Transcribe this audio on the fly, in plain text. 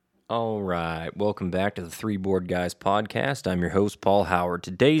All right, welcome back to the Three Board Guys podcast. I'm your host, Paul Howard.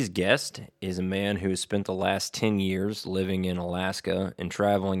 Today's guest is a man who has spent the last 10 years living in Alaska and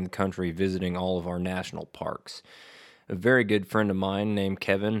traveling the country visiting all of our national parks. A very good friend of mine named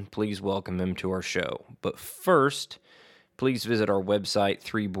Kevin. Please welcome him to our show. But first, please visit our website,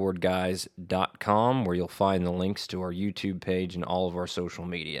 threeboardguys.com, where you'll find the links to our YouTube page and all of our social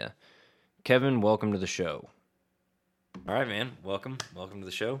media. Kevin, welcome to the show. All right, man. Welcome to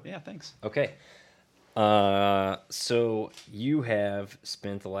the show. Yeah, thanks. Okay. So you have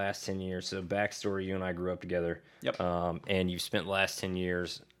spent the last 10 years, so backstory, you and I grew up together. Yep. And you've spent the last 10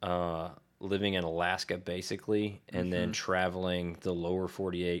 years living in Alaska, basically, and then traveling the lower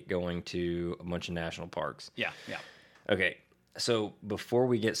 48, going to a bunch of national parks. Yeah. Okay. So before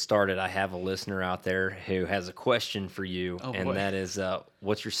we get started, I have a listener out there who has a question for you, and that is,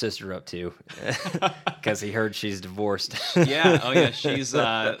 what's your sister up to? Because he heard she's divorced. Yeah. She's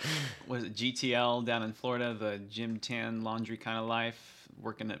was it GTL down in Florida, the gym tan laundry kind of life,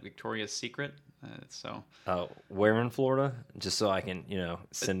 working at Victoria's Secret. Where in Florida? Just so I can,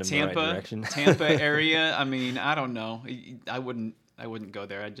 send him the right direction. Tampa area. I mean, I don't know. I wouldn't go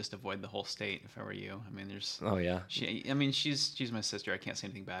there. I'd just avoid the whole state if I were you. I mean, there's. Oh yeah. She's my sister. I can't say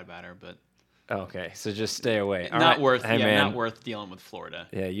anything bad about her, but. Okay, so just stay away. Not worth dealing with Florida.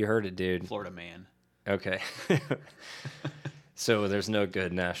 Yeah, you heard it, dude. Florida man. Okay. So there's no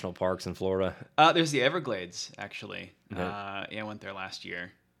good national parks in Florida? There's the Everglades, actually. Okay. I went there last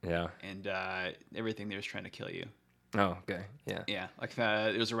year. Yeah. And everything there is trying to kill you. Oh, okay. Yeah. Yeah. Like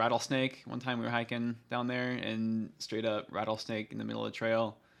there was a rattlesnake one time we were hiking down there, and straight up rattlesnake in the middle of the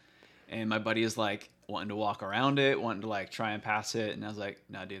trail. And my buddy is like wanting to walk around it, wanting to like try and pass it. And I was like,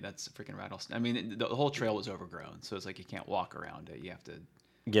 no, dude, that's a freaking rattlesnake. I mean, the whole trail was overgrown. So it's like you can't walk around it. You have to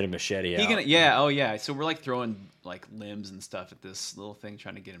get a machete out. Yeah. So we're like throwing like limbs and stuff at this little thing,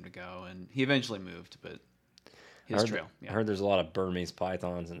 trying to get him to go. And he eventually moved, but his trail. Yeah. I heard there's a lot of Burmese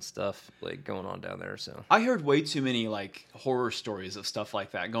pythons and stuff like going on down there. So I heard way too many like horror stories of stuff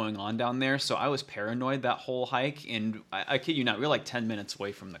like that going on down there. So I was paranoid that whole hike. And I kid you not, we were like 10 minutes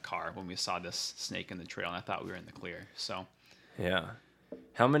away from the car when we saw this snake in the trail, and I thought we were in the clear. So yeah.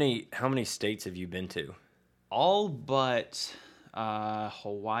 How many states have you been to? All but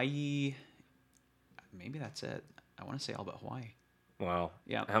Hawaii. Maybe that's it. I want to say all but Hawaii. Wow.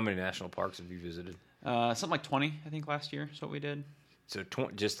 Yeah. How many national parks have you visited? Something like 20, I think, last year is what we did. So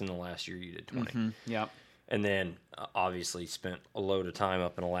just in the last year you did 20. Mm-hmm. Yeah. And then obviously spent a load of time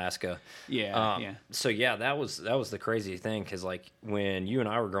up in Alaska. Yeah. So yeah, that was the crazy thing, because like when you and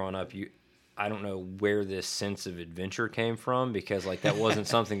I were growing up, I don't know where this sense of adventure came from, because like that wasn't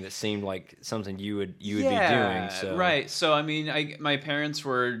something that seemed like something you would be doing. So right. So I mean, my parents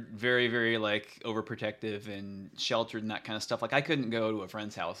were very, very like overprotective and sheltered and that kind of stuff. Like I couldn't go to a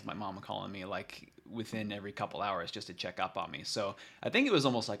friend's house with my mom calling me like within every couple hours just to check up on me. So I think it was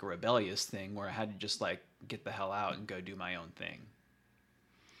almost like a rebellious thing where I had to just like get the hell out and go do my own thing.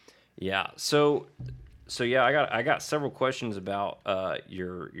 Yeah. So yeah, I got several questions about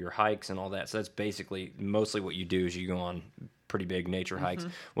your hikes and all that. So that's basically mostly what you do is you go on pretty big nature hikes.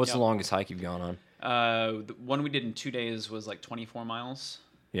 What's the longest hike you've gone on? The one we did in 2 days was like 24 miles.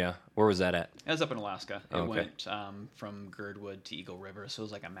 Yeah. Where was that at? It was up in Alaska. It okay. went from Girdwood to Eagle River, so it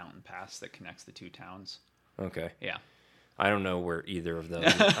was like a mountain pass that connects the two towns. Okay. Yeah. I don't know where either of those.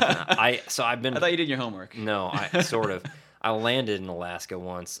 I thought you did your homework. No, I sort of. I landed in Alaska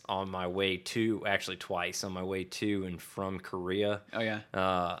once on my way to, actually twice, on my way to and from Korea. Oh, yeah.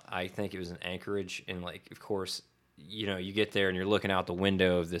 I think it was in Anchorage. And, like, of course, you get there and you're looking out the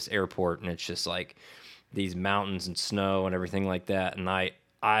window of this airport and it's just, like, these mountains and snow and everything like that. And I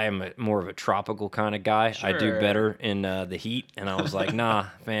am more of a tropical kind of guy. Sure. I do better in the heat. And I was like, nah,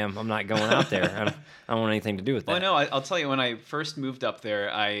 fam, I'm not going out there. I don't want anything to do with that. Well, I know. I'll tell you, when I first moved up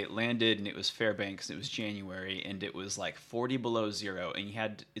there, I landed and it was Fairbanks. And it was January and it was like 40 below zero.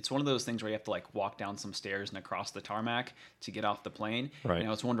 And it's one of those things where you have to like walk down some stairs and across the tarmac to get off the plane. Right. And I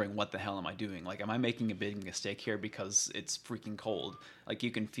was wondering, what the hell am I doing? Like, am I making a big mistake here because it's freaking cold? Like,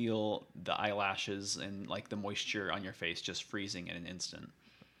 you can feel the eyelashes and like the moisture on your face just freezing in an instant.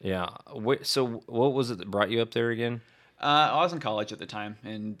 Yeah. So what was it that brought you up there again? I was in college at the time,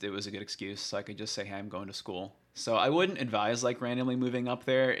 and it was a good excuse, so I could just say, hey, I'm going to school. So I wouldn't advise like randomly moving up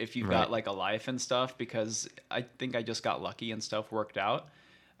there if you've got like a life and stuff, because I think I just got lucky and stuff worked out.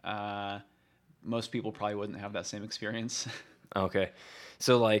 Most people probably wouldn't have that same experience. Okay.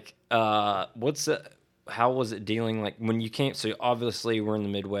 So like, how was it dealing like when you came? So obviously we're in the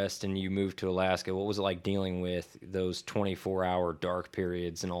Midwest and you moved to Alaska. What was it like dealing with those 24-hour dark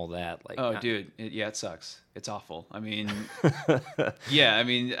periods and all that? Like, Oh, dude, it sucks. It's awful. I mean, yeah, I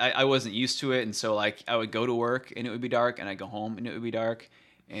mean, I wasn't used to it, and so like I would go to work and it would be dark, and I'd go home and it would be dark,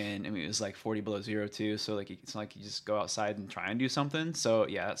 and I mean it was like 40 below zero too. So like it's not like you just go outside and try and do something. So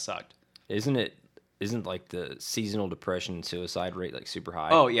yeah, that sucked. isn't like the seasonal depression and suicide rate like super high?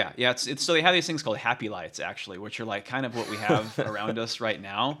 Oh yeah, yeah. It's so they have these things called happy lights actually, which are like kind of what we have around us right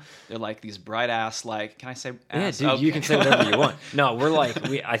now. They're like these bright ass like. Can I say? Ass? Yeah, dude, Okay. you can say whatever you want. No, we're like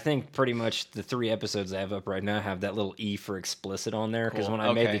I think pretty much the 3 episodes I have up right now have that little E for explicit on there because Cool. when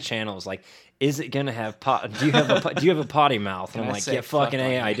I made Okay. the channel, it was like, is it gonna have do you have a potty mouth? And Can I'm I like, say yeah, fucking fuck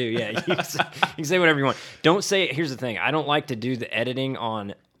A, on I you? do. Yeah, you can say whatever you want. Don't say. Here's the thing, I don't like to do the editing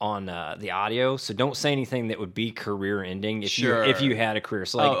on the audio, so don't say anything that would be career ending if Sure. you had a career.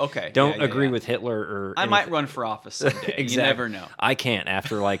 So like, okay. don't Yeah, agree yeah. with Hitler or I might run for office someday. Exactly. You never know. I can't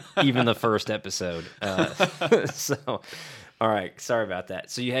after like even the first episode. So, all right, sorry about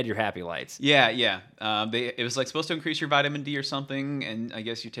that. So you had your happy lights. Yeah, yeah. It was like supposed to increase your vitamin D or something, and I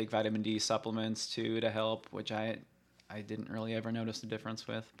guess you take vitamin D supplements too to help, which I didn't really ever notice the difference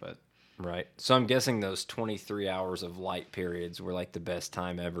with, but. Right. So I'm guessing those 23 hours of light periods were like the best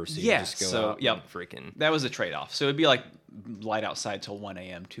time ever. So you Yeah, just go so, out yep. and freaking. That was a trade-off. So it'd be like light outside till 1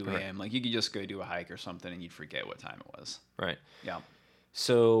 a.m., 2 a.m. Right. Like you could just go do a hike or something and you'd forget what time it was. Right. Yeah.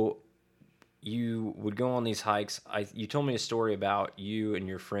 So you would go on these hikes. You told me a story about you and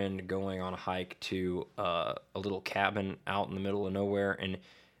your friend going on a hike to a little cabin out in the middle of nowhere. And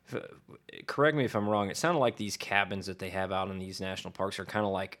correct me if I'm wrong, it sounded like these cabins that they have out in these national parks are kind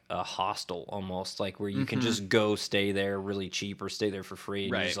of like a hostel almost, like where you can just go stay there really cheap or stay there for free and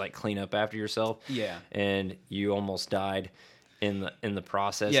you Right. just like clean up after yourself. Yeah. And you almost died in the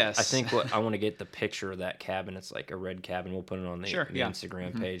process. Yes. I think what I want to get the picture of that cabin. It's like a red cabin. We'll put it on the Sure, yeah.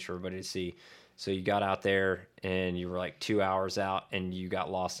 Instagram page for everybody to see. So you got out there and you were like 2 hours out and you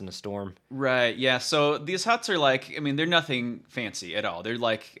got lost in a storm. Right. Yeah. So these huts are like, I mean, they're nothing fancy at all. They're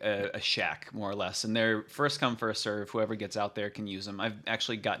like a shack, more or less. And they're first come, first serve. Whoever gets out there can use them. I've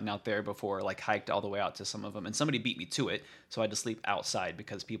actually gotten out there before, like hiked all the way out to some of them. And somebody beat me to it. So I had to sleep outside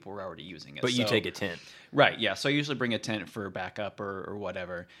because people were already using it. But you So- take a tent. Right, yeah. So I usually bring a tent for backup or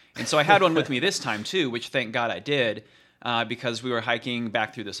whatever. And so I had one with me this time too, which thank God I did, because we were hiking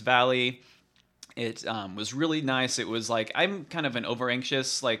back through this valley. It was really nice. It was like, I'm kind of an over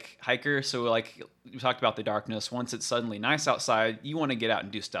anxious like hiker. So like we talked about the darkness. Once it's suddenly nice outside, you want to get out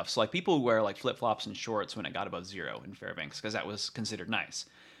and do stuff. So like people wear like flip flops and shorts when it got above 0 in Fairbanks because that was considered nice.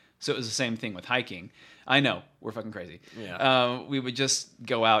 So it was the same thing with hiking. I know, we're fucking crazy. Yeah. We would just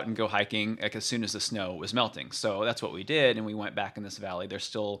go out and go hiking like as soon as the snow was melting. So that's what we did, and we went back in this valley. There's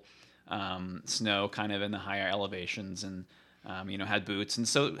still snow kind of in the higher elevations, and had boots, and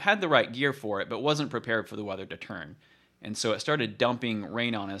so had the right gear for it, but wasn't prepared for the weather to turn. And so it started dumping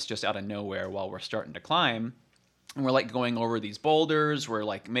rain on us just out of nowhere while we're starting to climb. And we're like going over these boulders. We're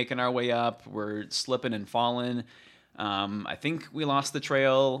like making our way up. We're slipping and falling. I think we lost the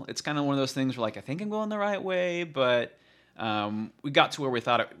trail. It's kind of one of those things where like, I think I'm going the right way, but we got to where we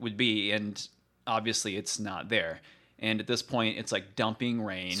thought it would be, and obviously it's not there. And at this point, it's like dumping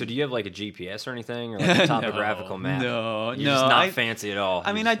rain. So do you have like a GPS or anything, or like a topographical map? No, You're just not I- fancy at all.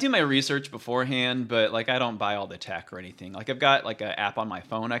 I mean, I do my research beforehand, but like I don't buy all the tech or anything. Like I've got like an app on my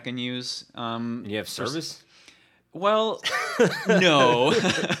phone I can use. You have service? Well, no,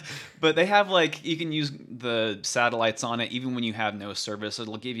 but they have like you can use the satellites on it even when you have no service.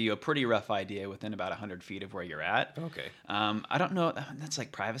 It'll give you a pretty rough idea within about 100 feet of where you're at. Okay. I don't know. That's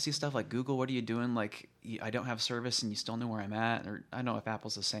like privacy stuff. Like Google, what are you doing? Like I don't have service and you still know where I'm at. Or I don't know if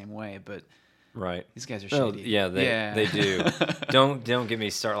Apple's the same way, but Right. these guys are Oh, shady. yeah, they do. Don't get me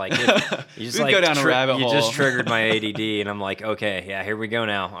started. Like you just We'd like go down a rabbit you hole. just triggered my ADD, and I'm like, okay, yeah, here we go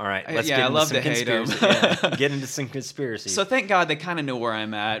now. All right, let's Yeah, get I into love some to hate 'em. conspiracy. Yeah, get into some conspiracy. So thank God they kind of know where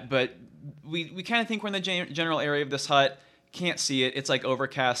I'm at, but we kind of think we're in the general area of this hut. Can't see it. It's like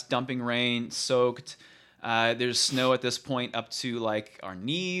overcast, dumping rain, soaked. There's snow at this point up to like our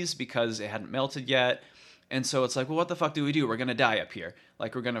knees because it hadn't melted yet. And so it's like, well, what the fuck do we do? We're going to die up here.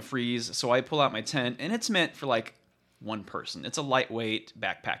 Like we're going to freeze. So I pull out my tent, and it's meant for like one person. It's a lightweight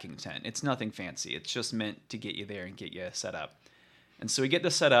backpacking tent. It's nothing fancy. It's just meant to get you there and get you set up. And so we get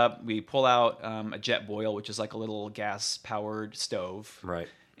this set up. We pull out a jet boil, which is like a little gas-powered stove. right.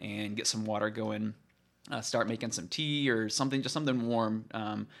 And get some water going. Start making some tea or something, just something warm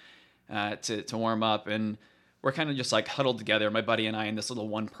to warm up. And we're kind of just like huddled together, my buddy and I, in this little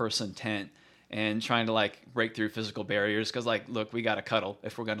one-person tent. and trying to like break through physical barriers because like, look, we got to cuddle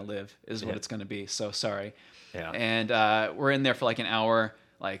if we're gonna live, is what it's gonna be. So sorry. Yeah. And we're in there for like an hour,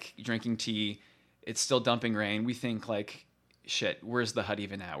 like drinking tea. It's still dumping rain. We think like, shit, where's the hut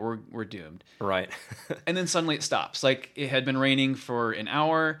even at? We're doomed. Right. And then suddenly it stops. Like it had been raining for an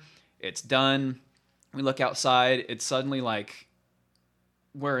hour. It's done. We look outside. It's suddenly like,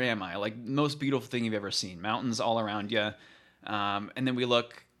 where am I? Like most beautiful thing you've ever seen. Mountains all around you. And then we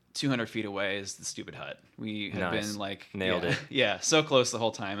look 200 feet away is the stupid hut. We had been like nailed it. Yeah, so close the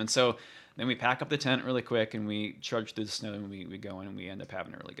whole time. And so then we pack up the tent really quick and we trudge through the snow and we go in and we end up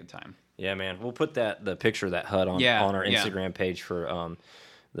having a really good time. Yeah, man. We'll put the picture of that hut on our Instagram page for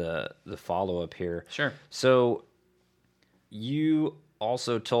the follow up here. Sure. So you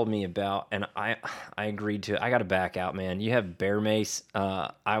also told me about, and I agreed to it. I got to back out, man. You have bear mace.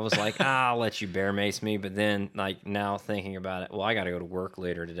 I was like, I'll let you bear mace me, but then like now thinking about it, well, I got to go to work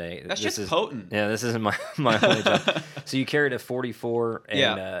later today. That's just potent. Yeah, this isn't my only job. So you carried a 44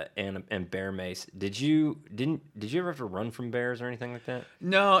 and bear mace. Did you ever have to run from bears or anything like that?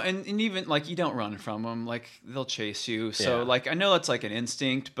 No, and even like you don't run from them. Like they'll chase you. So like I know that's like an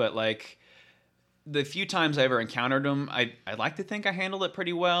instinct, but like the few times I ever encountered them, I like to think I handled it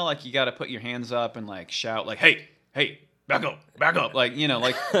pretty well. Like you got to put your hands up and like shout like, hey, back up. Like, you know,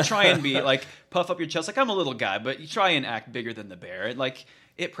 like try and be like puff up your chest. Like I'm a little guy, but you try and act bigger than the bear. Like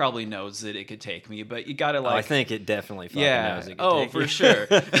it probably knows that it could take me, but you got to like. I think it definitely fucking knows it could take for you. sure.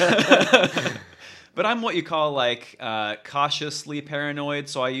 But I'm what you call like cautiously paranoid.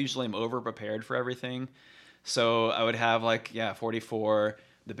 So I usually am over prepared for everything. So I would have like, 44,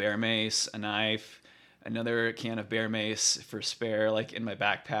 the bear mace, a knife, another can of bear mace for spare, like in my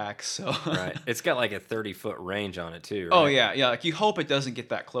backpack. So right, it's got like a 30-foot range on it too. Right? Oh yeah. Like you hope it doesn't get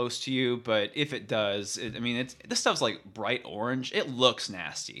that close to you, but if it does, this stuff's like bright orange. It looks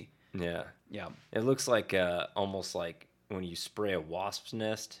nasty. Yeah. Yeah. It looks like almost like when you spray a wasp's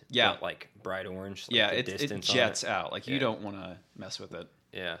nest. Yeah. But like bright orange. Like yeah. It jets out. Like you don't want to mess with it.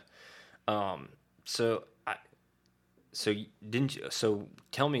 Yeah. So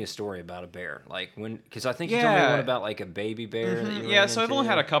tell me a story about a bear. Like because I think you told me one about like a baby bear. Mm-hmm. That you Yeah, so I've only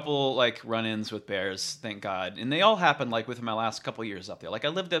had a couple like run-ins with bears, thank God, and they all happened like within my last couple years up there. Like I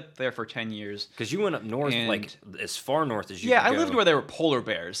lived up there for 10 years. Because you went up north, like as far north as you. Yeah, could I go. lived where there were polar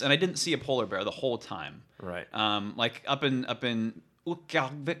bears, and I didn't see a polar bear the whole time. Right. Like up in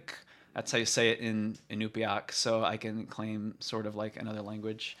Utqiagvik. That's how you say it in Inupiaq. So I can claim sort of like another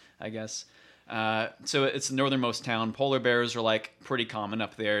language, I guess. So it's the northernmost town. Polar bears are like pretty common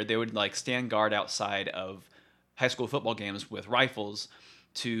up there. They would like stand guard outside of high school football games with rifles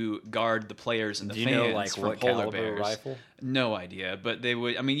to guard the players and the fans. Do you know like from what polar caliber bears. rifle? No idea, but they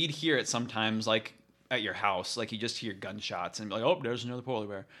would. I mean, you'd hear it sometimes like at your house. Like you just hear gunshots and be like, oh, there's another polar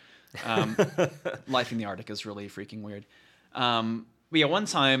bear. Life in the Arctic is really freaking weird. But yeah, one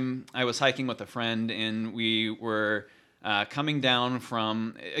time I was hiking with a friend and we were coming down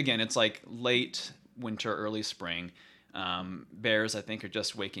from, again, it's like late winter, early spring. Bears, I think, are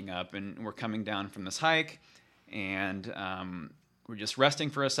just waking up, and we're coming down from this hike, and we're just resting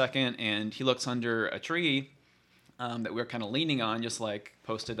for a second, and he looks under a tree that we're kind of leaning on, just like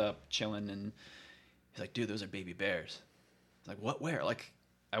posted up, chilling, and he's like, dude, those are baby bears. It's like, what, where? Like,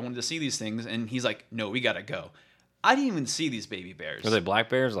 I wanted to see these things, and he's like, no, we gotta go. I didn't even see these baby bears. Are they black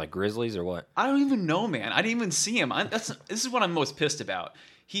bears, like grizzlies, or what? I don't even know, man. I didn't even see him. This is what I'm most pissed about.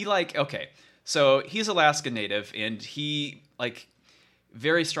 So he's Alaska native, and he like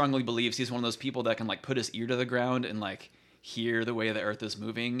very strongly believes he's one of those people that can like put his ear to the ground and like hear the way the earth is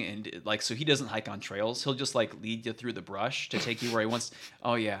moving, and like so he doesn't hike on trails. He'll just like lead you through the brush to take you where he wants.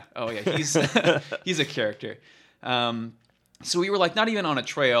 Oh yeah. He's he's a character. So we were like not even on a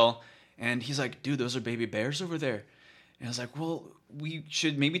trail. And he's like, dude, those are baby bears over there. And I was like, well, we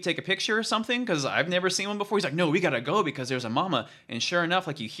should maybe take a picture or something because I've never seen one before. He's like, no, we got to go because there's a mama. And sure enough,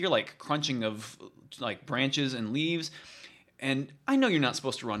 like you hear like crunching of like branches and leaves. And I know you're not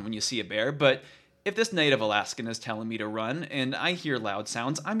supposed to run when you see a bear, but if this native Alaskan is telling me to run and I hear loud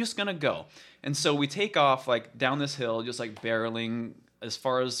sounds, I'm just going to go. And so we take off like down this hill, just like barreling as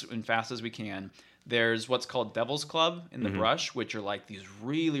far as and fast as we can. There's what's called Devil's Club in the brush, which are like these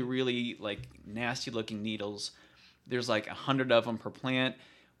really, really like nasty looking needles. There's like 100 of them per plant.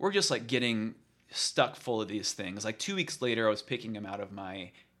 We're just like getting stuck full of these things. Like 2 weeks later, I was picking them out of my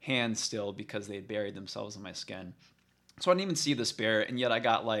hands still because they had buried themselves in my skin. So I didn't even see this bear, and yet I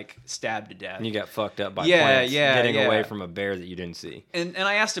got like stabbed to death. And you got fucked up by plants getting yeah. away from a bear that you didn't see. And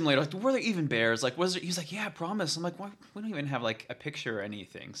I asked him later, like, were there even bears? Like, was there? He's like, yeah, I promise. I'm like, well, we don't even have like a picture or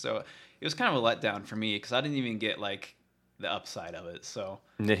anything. So it was kind of a letdown for me because I didn't even get like the upside of it. So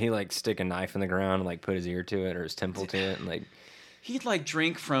Did he like stick a knife in the ground and like put his ear to it or his temple to it and like? he'd like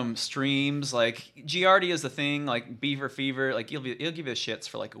drink from streams. Like Giardia is the thing. Like beaver fever. Like he'll give you the shits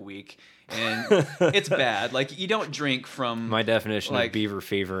for like a week, and it's bad. Like you don't drink from. My definition like, of beaver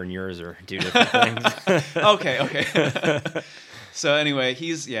fever and yours are two different things. Okay. So anyway,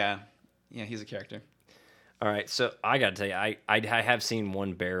 he's a character. All right, so I got to tell you, I have seen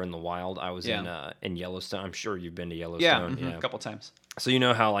one bear in the wild. I was in Yellowstone. I'm sure you've been to Yellowstone. Yeah, a couple times. So you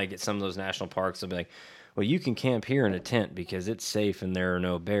know how like at some of those national parks they'll be like, well, you can camp here in a tent because it's safe and there are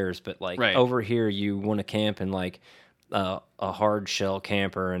no bears. But like over here, you want to camp in like a hard shell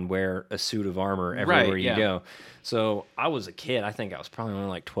camper and wear a suit of armor everywhere you go. So I was a kid. I think I was probably only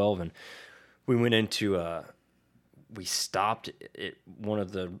like 12, and we went into we stopped at one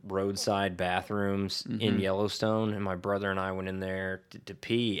of the roadside bathrooms in Yellowstone, and my brother and I went in there to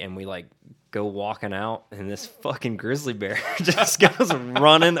pee, and we like go walking out, and this fucking grizzly bear just goes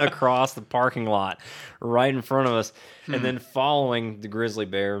running across the parking lot right in front of us. And then following the grizzly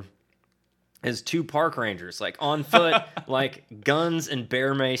bear is two park rangers, like on foot, like guns and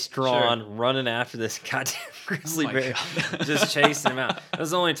bear mace drawn, running after this goddamn grizzly bear, just chasing him out.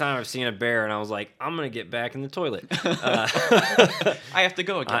 That's the only time I've seen a bear, and I was like, I'm gonna get back in the toilet. I have to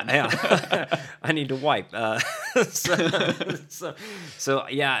go again. I need to wipe. So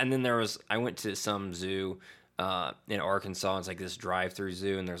yeah, and then I went to some zoo in Arkansas. It's like this drive-through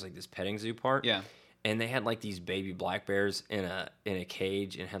zoo, and there's like this petting zoo part. Yeah. And they had like these baby black bears in a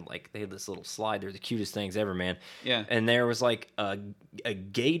cage, and they had this little slide. They're the cutest things ever, man. Yeah. And there was like a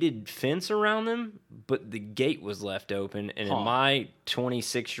gated fence around them, but the gate was left open. And in my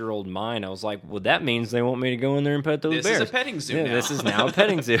 26-year-old mind, I was like, well, that means they want me to go in there and pet those bears. This is a petting zoo now. This is now a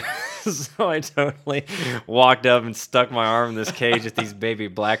petting zoo. So I totally walked up and stuck my arm in this cage with these baby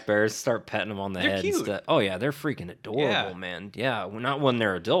black bears, start petting them on the head cute. and stuff. Oh, yeah, they're freaking adorable, man. Yeah, not when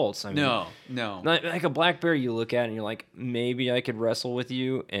they're adults. I mean, no. Like a black bear you look at and you're like, maybe I could wrestle with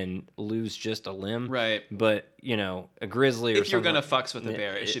you and lose just a limb. Right. But, you know, a grizzly or something. If you're going to fucks with a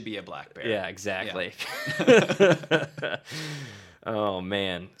bear, it should be a black bear. Yeah, exactly. Yeah. Oh,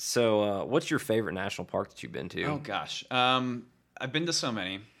 man. So what's your favorite national park that you've been to? Oh, gosh. I've been to so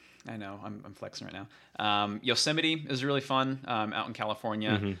many. I know. I'm flexing right now. Yosemite is really fun out in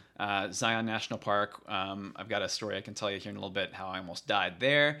California. Zion National Park. I've got a story I can tell you here in a little bit how I almost died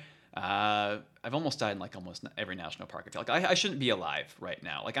there. I've almost died in like almost every national park. I feel like I shouldn't be alive right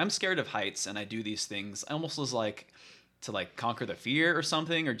now. Like I'm scared of heights, and I do these things. I almost was like to like conquer the fear or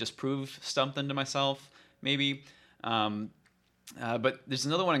something, or just prove something to myself, maybe. But there's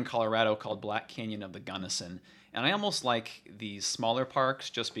another one in Colorado called Black Canyon of the Gunnison. And I almost like these smaller parks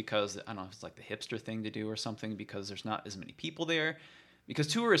just because, I don't know if it's like the hipster thing to do or something, because there's not as many people there. Because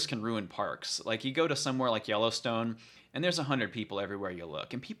tourists can ruin parks. Like you go to somewhere like Yellowstone, and there's 100 people everywhere you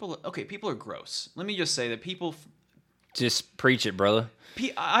look. And people are gross. Let me just say that people... Just preach it, brother.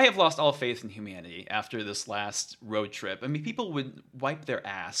 I have lost all faith in humanity after this last road trip. I mean, people would wipe their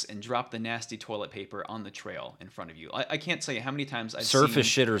ass and drop the nasty toilet paper on the trail in front of you. I can't tell you how many times I've seen... Surface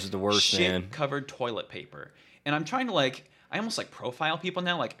shitters are the worst, man. Shit-covered toilet paper. And I'm trying to I almost profile people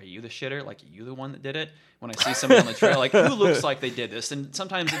now. Like, are you the shitter? Like, are you the one that did it? When I see somebody on the trail, like, who looks like they did this? And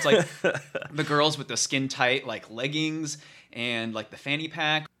sometimes it's like the girls with the skin tight, like leggings and like the fanny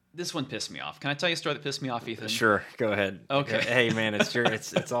pack. This one pissed me off. Can I tell you a story that pissed me off, Ethan? Sure, go ahead. Okay. Hey, man,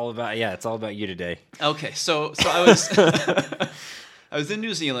 it's all about you today. Okay, so I was I was in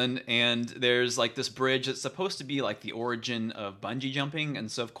New Zealand, and there's like this bridge that's supposed to be like the origin of bungee jumping, and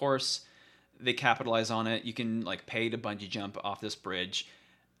so of course they capitalize on it. You can like pay to bungee jump off this bridge.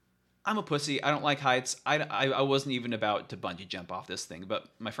 I'm a pussy. I don't like heights. I wasn't even about to bungee jump off this thing, but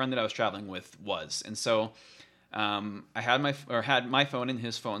my friend that I was traveling with was, and so I had my phone in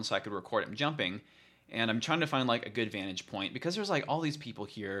his phone so I could record him jumping, and I'm trying to find like a good vantage point because there's like all these people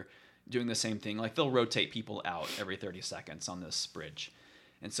here doing the same thing. Like they'll rotate people out every 30 seconds on this bridge,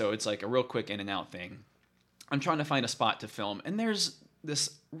 and so it's like a real quick in and out thing. I'm trying to find a spot to film, and there's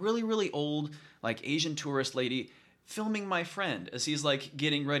this really, really old like Asian tourist lady filming my friend as he's like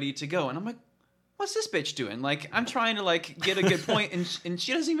getting ready to go, and I'm like, what's this bitch doing? Like I'm trying to like get a good point, and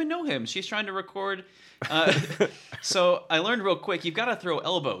she doesn't even know him. She's trying to record. So I learned real quick, you've got to throw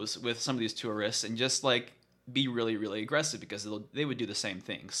elbows with some of these tourists and just like be really, really aggressive because they would do the same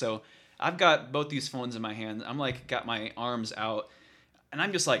thing. So I've got both these phones in my hand. I'm like got my arms out, and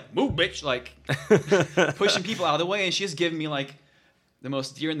I'm just like, move, bitch, like pushing people out of the way, and she's giving me like the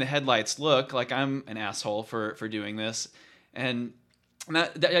most deer in the headlights look, like I'm an asshole for doing this. And I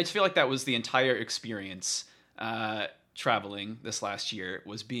just feel like that was the entire experience. traveling this last year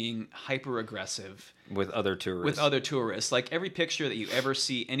was being hyper aggressive with other tourists. Like every picture that you ever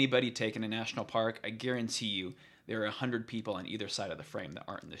see anybody take in a national park, I guarantee you there are 100 people on either side of the frame that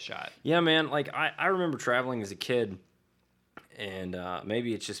aren't in the shot. Yeah, man. Like I remember traveling as a kid, and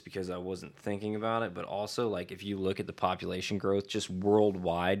maybe it's just because I wasn't thinking about it, but also like if you look at the population growth just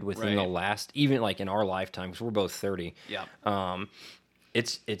worldwide within the last, even like in our lifetime, because we're both 30. Yeah.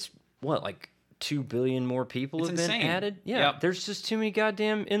 It's what, like 2 billion more people have been added. Yeah, Yep. There's just too many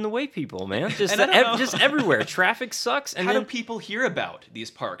goddamn in the way people, man. Just And I don't know. just everywhere. Traffic sucks. And how then, do people hear about these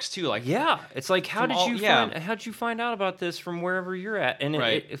parks too? Like, yeah, it's like how'd you find out about this from wherever you're at?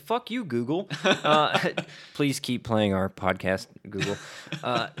 And fuck you, Google. Please keep playing our podcast, Google.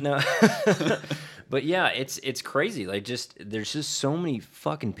 No. But yeah, it's crazy. Like there's just so many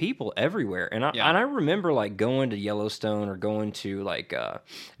fucking people everywhere. And I remember like going to Yellowstone or going to like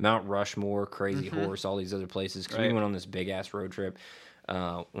Mount Rushmore, Crazy Horse, all these other places, because we went on this big ass road trip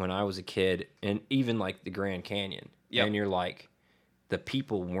when I was a kid, and even like the Grand Canyon. Yep. And you're like, the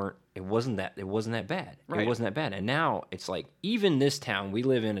people weren't. It wasn't that bad. Right. It wasn't that bad. And now it's like, even this town, we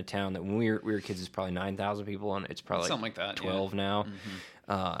live in a town that when we were kids, it's probably 9,000 people, and it's probably something like that, 12 now,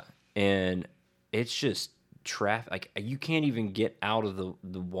 and it's just traffic. Like you can't even get out of the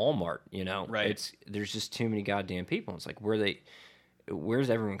Walmart. You know, right? There's just too many goddamn people. It's like where's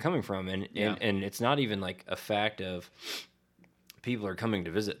everyone coming from? And it's not even like a fact of people are coming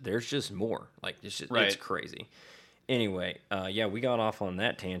to visit. There's just more. Like it's crazy. Anyway, we got off on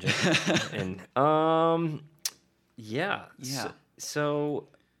that tangent, and So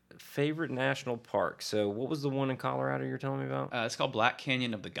favorite national park. So what was the one in Colorado you're telling me about? It's called Black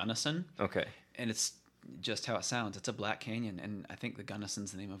Canyon of the Gunnison. Okay. And it's just how it sounds. It's a black canyon, and I think the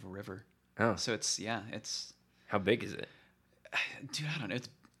Gunnison's the name of a river. Oh. So it's. How big is it? Dude, I don't know. It's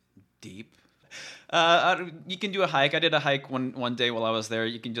deep. You can do a hike. I did a hike one day while I was there.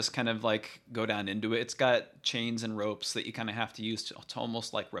 You can just kind of like go down into it. It's got chains and ropes that you kind of have to use to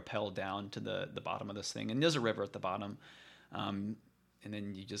almost like rappel down to the bottom of this thing. And there's a river at the bottom. And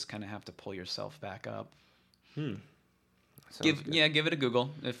then you just kind of have to pull yourself back up. Give it a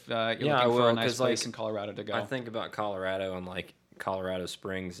Google if you're looking for a nice place in Colorado to go. I think about Colorado and like Colorado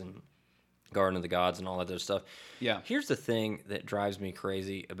Springs and Garden of the Gods and all that other stuff. Yeah. Here's the thing that drives me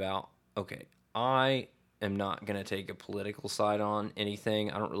crazy about. Okay, I am not gonna take a political side on anything.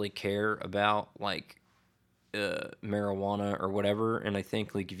 I don't really care about like marijuana or whatever. And I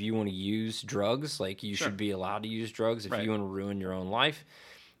think like if you want to use drugs, like you should be allowed to use drugs. If you want to ruin your own life,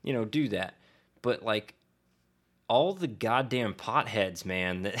 do that. But like, all the goddamn potheads,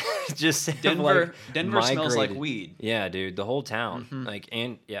 man, that just Denver migrated. Smells like weed. Yeah, dude, the whole town.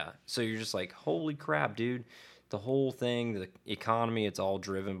 So you're just like, holy crap, dude. The whole thing, the economy, it's all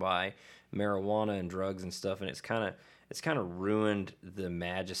driven by marijuana and drugs and stuff, and it's kind of ruined the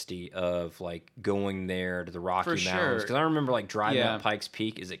majesty of like going there to the Rocky Mountains. Because I remember like driving up Pikes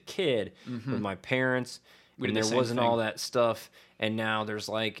Peak as a kid with my parents, and there wasn't all that stuff, and now there's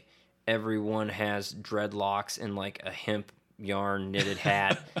like everyone has dreadlocks and like a hemp yarn knitted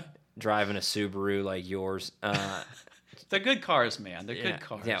hat, driving a Subaru like yours. They're good cars, man. They're good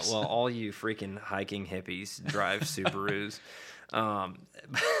cars. Yeah, well, all you freaking hiking hippies drive Subarus. I'm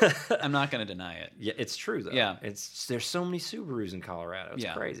not going to deny it. Yeah, it's true though. Yeah, there's so many Subarus in Colorado. It's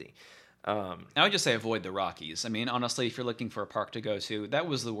crazy. I would just say avoid the Rockies. I mean, honestly, if you're looking for a park to go to, that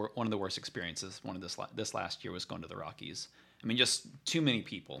was one of the worst experiences. This last year was going to the Rockies. I mean, just too many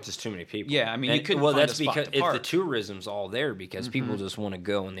people. Just too many people. Yeah, I mean, you couldn't find a spot to park. The tourism's all there because people just want to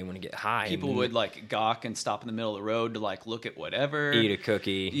go and they want to get high. People would like gawk and stop in the middle of the road to like look at whatever. Eat a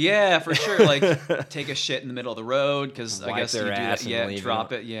cookie. Yeah, for sure. Like take a shit in the middle of the road because I guess you do that. Yeah,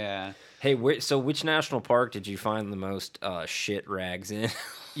 drop it. Yeah. Hey, so which national park did you find the most shit rags in?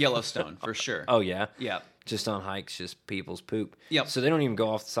 Yellowstone, for sure. Oh yeah. Yeah. Just on hikes, just people's poop. Yep. So they don't even go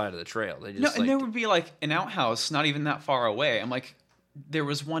off the side of the trail. They just and there would be like an outhouse not even that far away. I'm like, there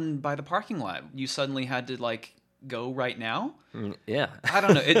was one by the parking lot. You suddenly had to like go right now. Yeah. I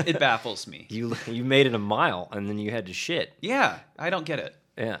don't know. It baffles me. You made it a mile and then you had to shit. Yeah, I don't get it.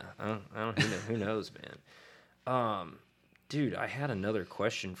 Yeah, I don't. Who knows, man? Dude, I had another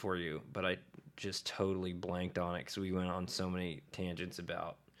question for you, but I just totally blanked on it because we went on so many tangents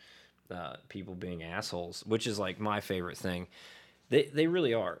about people being assholes, which is like my favorite thing. They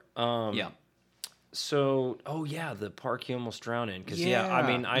really are. Yeah. So, the park you almost drowned in. Because, I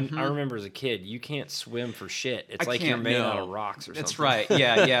mean, I remember as a kid, you can't swim for shit. It's like you're made out of rocks or something. That's right.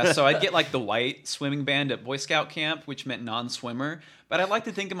 Yeah. So I'd get like the white swimming band at Boy Scout camp, which meant non-swimmer. But I like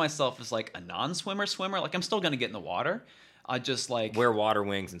to think of myself as like a non-swimmer. Like I'm still going to get in the water. I just like wear water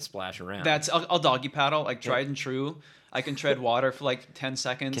wings and splash around. I'll doggy paddle, like tried and true. I can tread water for like 10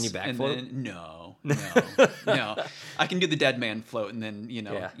 seconds. Can you back and float? Then, no. I can do the dead man float, and then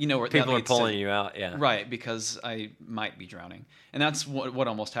where people that are pulling you out. Yeah, right, because I might be drowning, and that's what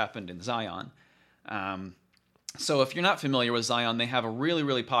almost happened in Zion. So if you're not familiar with Zion, they have a really,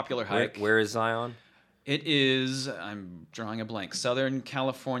 really popular hike. Where is Zion? It is, I'm drawing a blank, Southern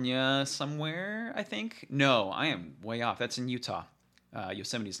California somewhere, I think. No, I am way off. That's in Utah.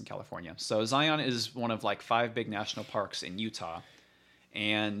 Yosemite's in California. So Zion is one of like 5 big national parks in Utah.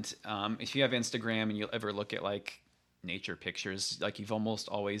 And if you have Instagram and you'll ever look at like nature pictures, like you've almost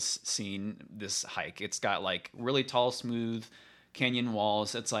always seen this hike. It's got like really tall, smooth canyon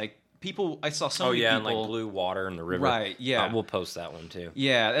walls. It's like I saw so many people. And like blue water in the river. Right, yeah. We'll post that one too.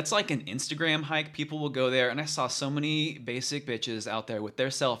 Yeah, that's like an Instagram hike. People will go there, and I saw so many basic bitches out there with their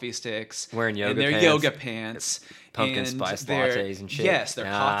selfie sticks. Wearing yoga pants. Pumpkin spice lattes and shit. Yes, their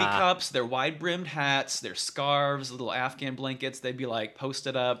coffee cups, their wide-brimmed hats, their scarves, little Afghan blankets. They'd be like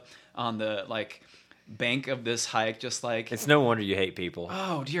posted up on the like bank of this hike, just like... It's no wonder you hate people.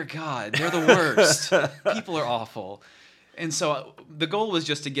 Oh, dear God. They're the worst. People are awful. And so the goal was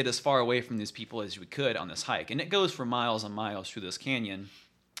just to get as far away from these people as we could on this hike. And it goes for miles and miles through this canyon.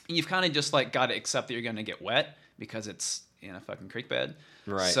 And you've kind of just like got to accept that you're going to get wet because it's in a fucking creek bed.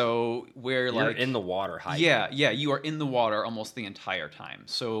 Right. So you're in the water hiking. Yeah, you are in the water almost the entire time.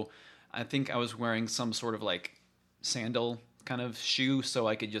 So I think I was wearing some sort of like sandal kind of shoe so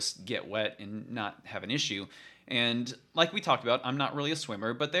I could just get wet and not have an issue. And like we talked about, I'm not really a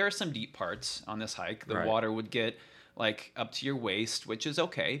swimmer, but there are some deep parts on this hike. The water would get like up to your waist, which is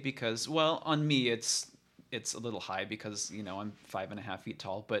okay because, well, on me it's a little high because I'm 5.5 feet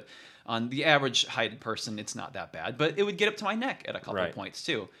tall, but on the average heighted person it's not that bad. But it would get up to my neck at a couple of points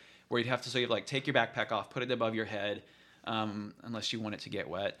too, where you'd have to like take your backpack off, put it above your head, unless you want it to get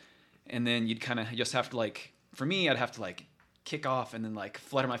wet, and then you'd kind of just have to like, for me, I'd have to like kick off and then like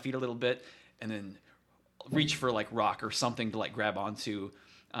flutter my feet a little bit and then reach for like rock or something to like grab onto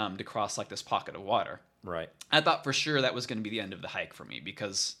to cross like this pocket of water. Right. I thought for sure that was going to be the end of the hike for me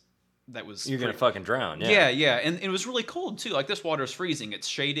because that was... You're going to fucking drown, yeah. Yeah. And it was really cold, too. Like, this water is freezing. It's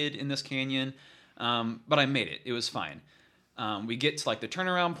shaded in this canyon, but I made it. It was fine. We get to, like, the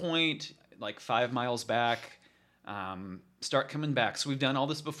turnaround point, like 5 miles back, start coming back. So we've done all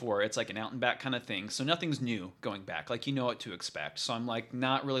this before. It's like an out and back kind of thing. So nothing's new going back. Like, you know what to expect. So I'm, like,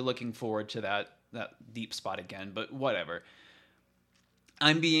 not really looking forward to that deep spot again, but whatever.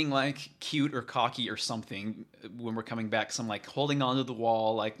 I'm being like cute or cocky or something when we're coming back. So I'm like holding onto the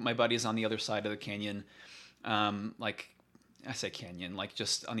wall. Like my buddy's on the other side of the canyon. Like I say canyon, like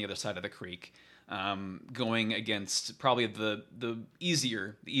just on the other side of the creek, going against probably the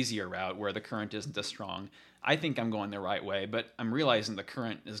easier route where the current isn't as strong. I think I'm going the right way, but I'm realizing the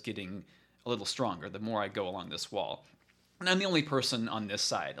current is getting a little stronger the more I go along this wall. And I'm the only person on this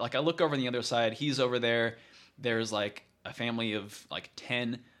side. Like I look over on the other side, he's over there. There's like a family of like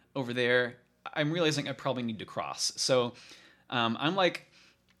 10 over there. I'm realizing I probably need to cross. So I'm like...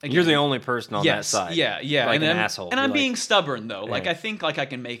 Again, you're the only person on that side. Yeah. Like and an asshole. And I'm being stubborn, though. Like, I think like I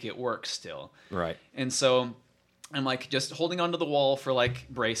can make it work still. Right. And so I'm like just holding onto the wall for like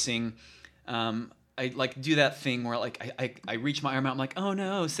bracing. I like do that thing where like I reach my arm out. I'm like, oh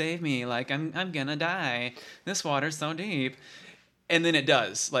no, save me. Like I'm gonna die. This water's so deep. And then it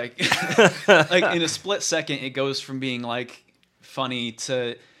does. Like in a split second, it goes from being like funny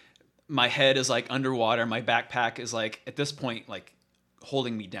to my head is like underwater. My backpack is like at this point like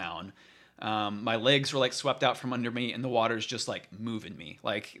holding me down. My legs were like swept out from under me, and the water's just like moving me.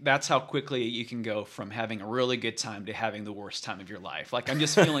 Like that's how quickly you can go from having a really good time to having the worst time of your life. Like I'm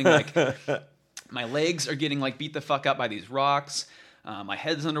just feeling like my legs are getting like beat the fuck up by these rocks. My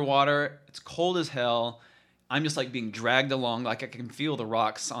head's underwater. It's cold as hell. I'm just like being dragged along. Like I can feel the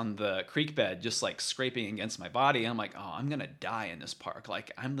rocks on the creek bed just like scraping against my body. I'm like, oh, I'm gonna die in this park.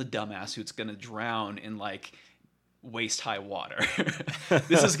 Like I'm the dumbass who's gonna drown in like waist high water.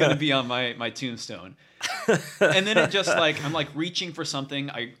 This is gonna be on my tombstone. And then it just like I'm like reaching for something.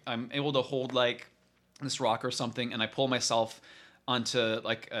 I'm able to hold like this rock or something, and I pull myself onto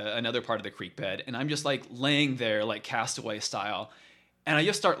like another part of the creek bed, and I'm just like laying there like castaway style. And I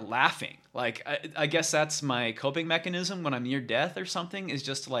just start laughing. Like, I guess that's my coping mechanism when I'm near death or something, is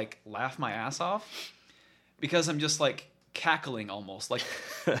just to, like, laugh my ass off. Because I'm just, like, cackling almost,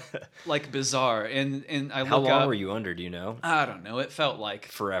 like bizarre. And I look up... How long were you under, do you know? I don't know. It felt like...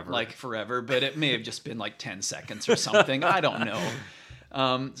 Forever. Like forever, but it may have just been, like, 10 seconds or something. I don't know.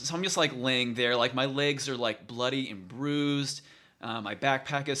 So I'm just, like, laying there. Like, my legs are, like, bloody and bruised. My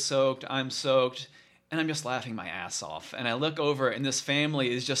backpack is soaked. I'm soaked. And I'm just laughing my ass off. And I look over, and this family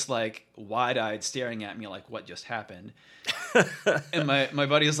is just like wide-eyed staring at me like, what just happened? And my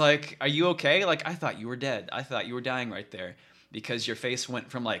buddy is like, are you okay? Like, I thought you were dead. I thought you were dying right there. Because your face went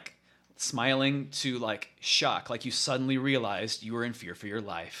from like smiling to like shock. Like you suddenly realized you were in fear for your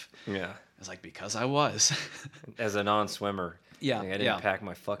life. Yeah. I was like, because I was. As a non-swimmer. Yeah, like, I didn't pack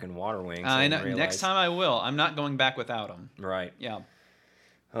my fucking water wings. I know. Realize... Next time I will. I'm not going back without them. Right. Yeah.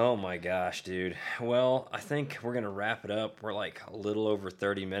 Oh my gosh, dude. Well, I think we're going to wrap it up. We're like a little over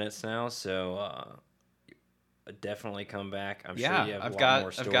 30 minutes now, so definitely come back. I'm sure you have a lot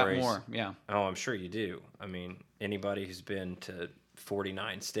more stories. I've got more, yeah. Oh, I'm sure you do. I mean, anybody who's been to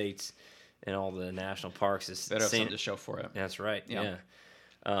 49 states and all the national parks is better have something to show for it. That's right, yeah.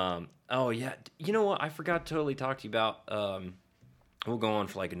 Oh, yeah. You know what? I forgot to totally talk to you about... We'll go on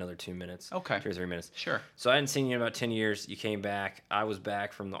for like another 2 minutes. Okay. 2 or 3 minutes. Sure. So I hadn't seen you in about 10 years. You came back. I was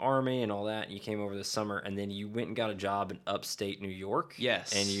back from the Army and all that. And you came over this summer. And then you went and got a job in upstate New York.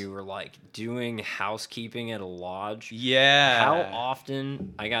 Yes. And you were like doing housekeeping at a lodge. Yeah. How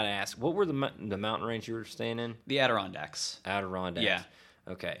often, I got to ask, what were the mountain range you were staying in? The Adirondacks. Adirondacks. Yeah.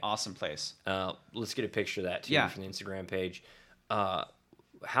 Okay. Awesome place. Let's get a picture of that too Yeah. from the Instagram page.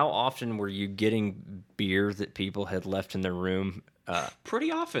 How often were you getting beer that people had left in their room?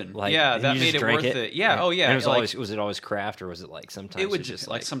 Pretty often. Like, yeah, that you made just it drank worth it. Yeah. And, Oh, yeah. and was it always craft, or was it like sometimes it would just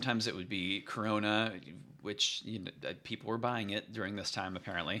like sometimes it would be Corona, which people were buying it during this time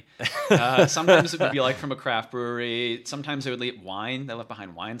apparently. Sometimes it would be like from a craft brewery. Sometimes they would leave wine. They left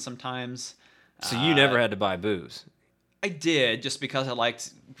behind wine sometimes. So you never had to buy booze. I did, just because I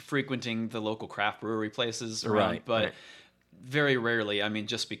liked frequenting the local craft brewery places around, Right, but right. very rarely. I mean,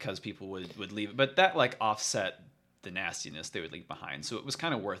 just because people would leave it, but that like offset the nastiness they would leave behind, so it was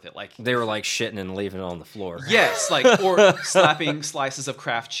kind of worth it. Like They were like shitting and leaving it on the floor. yes, like or slapping slices of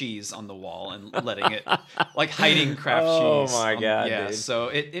craft cheese on the wall and letting it like hiding craft cheese. Oh my God, yeah. dude. So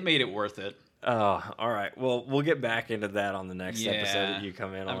it made it worth it. Oh, all right. Well, we'll get back into that on the next Yeah, episode that you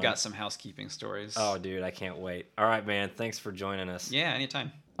come in on. I've got some housekeeping stories. Oh, dude, I can't wait. All right, man. Thanks for joining us. Yeah,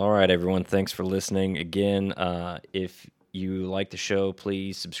 anytime. All right, everyone. Thanks for listening. Again, if you like the show,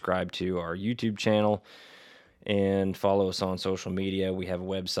 please subscribe to our YouTube channel and follow us on social media. We have a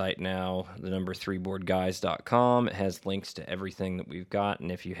website now, the number 3boardguys.com. It has links to everything that we've got.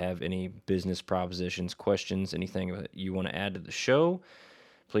 And if you have any business propositions, questions, anything that you want to add to the show,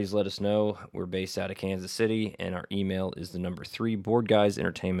 please let us know. We're based out of Kansas City, and our email is the number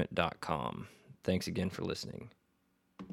 3boardguysentertainment.com. Thanks again for listening.